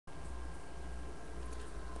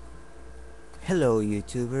Hello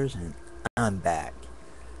YouTubers, and I'm back.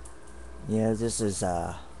 Yeah, this is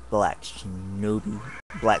Blacksword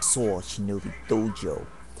Shinobi Dojo.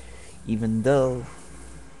 Even though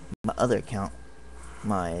my other account,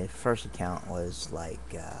 my first account was like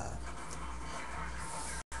yeah,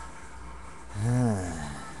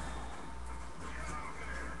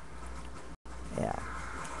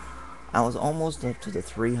 I was almost up to the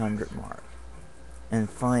 300 mark. And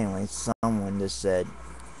finally someone just said,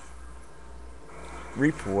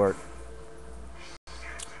 report.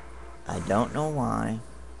 I don't know why,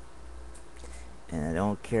 and I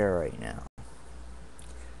don't care right now.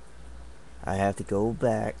 I have to go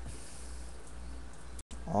back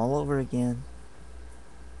all over again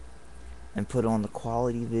and put on the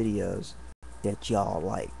quality videos that y'all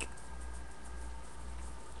like.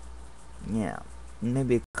 Yeah,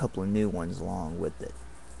 maybe a couple of new ones along with it.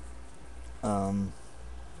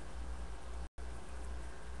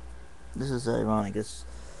 This is ironic.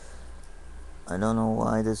 I don't know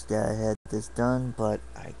why this guy had this done, but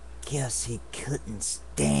I guess he couldn't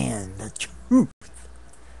stand the truth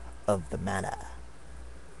of the matter.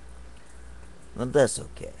 But that's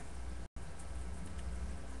okay.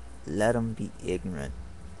 Let him be ignorant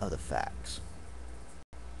of the facts.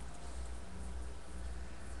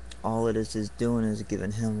 All it is doing is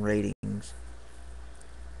giving him ratings.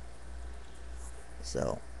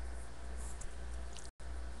 So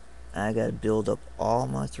I gotta build up all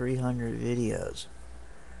my 300 videos.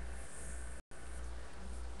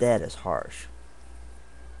 That is harsh.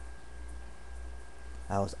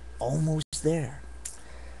 I was almost there.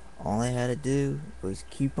 All I had to do was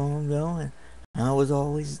keep on going. I was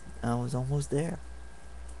almost there.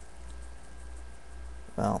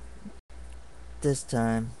 Well, this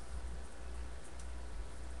time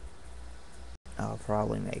I'll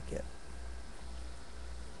probably make it.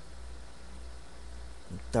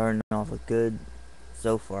 I'm starting off with good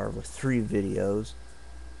so far with 3 videos.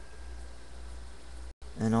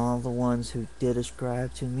 And all the ones who did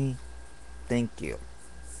subscribe to me, thank you.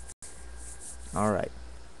 Alright,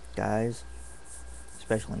 guys,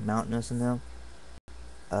 especially Mountainous and them,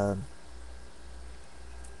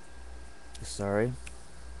 sorry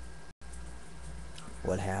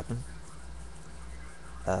what happened.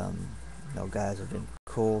 You guys have been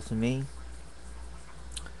cool to me,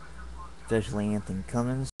 especially Anthony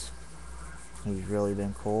Cummins. He's really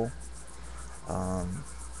been cool.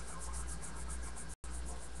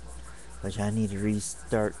 Which I need to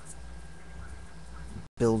restart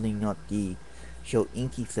building up the Show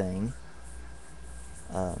Inky thing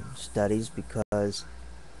studies, because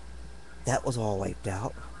that was all wiped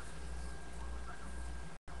out.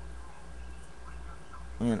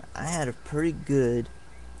 And I had a pretty good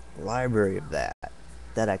library of that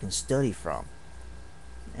I can study from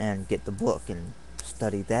and get the book and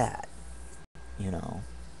study that.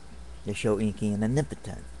 The Show Inky and the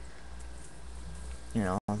Omnipotent.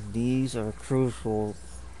 These are crucial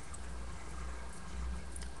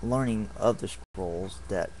learning of the scrolls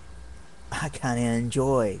that I kind of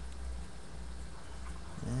enjoy.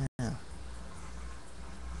 Yeah.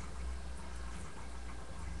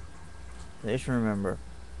 Just remember,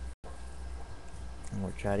 I'm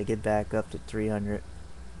going to try to get back up to 300.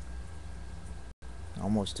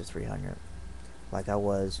 Almost to 300. Like I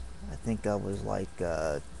was. I think I was like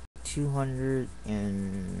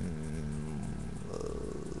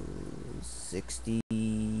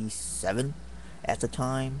 267 at the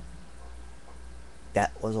time.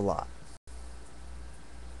 That was a lot.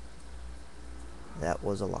 That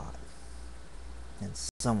was a lot. And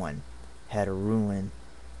someone had to ruin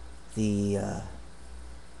the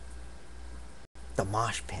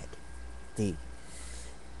mosh pit, the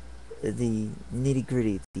nitty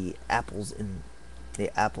gritty, the apples and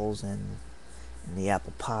the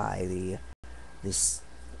apple pie, the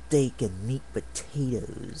steak and meat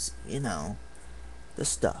potatoes, the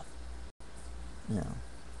stuff.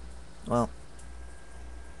 Well,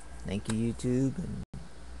 thank you, YouTube, and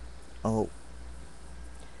oh,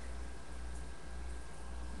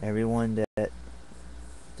 everyone that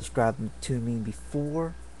subscribed to me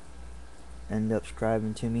before end up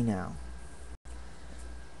subscribing to me now,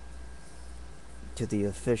 to the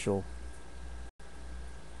official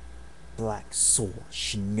Blacksword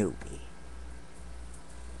Shinobi.